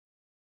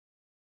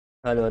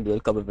Hello and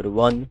welcome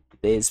everyone.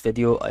 Today's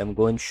video I am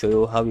going to show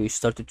you how you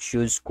start to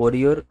choose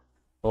courier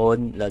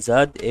on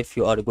Lazada if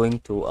you are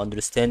going to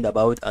understand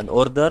about an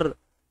order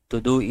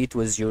to do it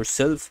with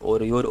yourself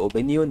or your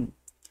opinion.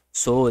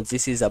 So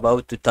this is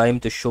about the time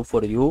to show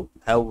for you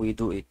how we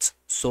do it.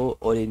 So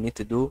all you need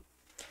to do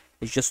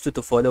is just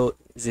to follow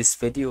this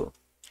video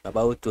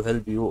about to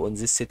help you on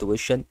this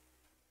situation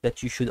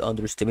that you should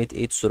underestimate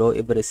it through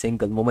every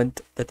single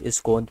moment that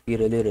is going to be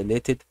really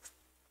related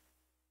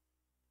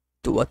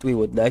to what we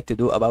would like to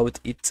do about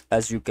it.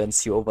 As you can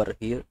see over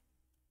here,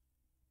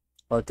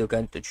 what you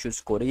can to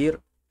choose courier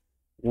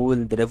who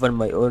will deliver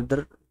my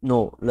order.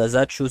 No,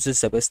 Lazada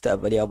chooses the best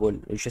available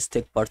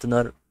logistic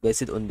partner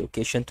based on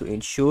location to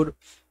ensure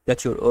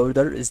that your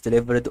order is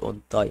delivered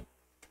on time.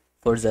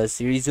 For this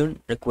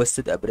reason,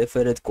 requested a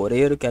preferred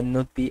courier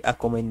cannot be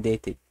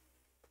accommodated.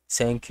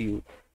 Thank you.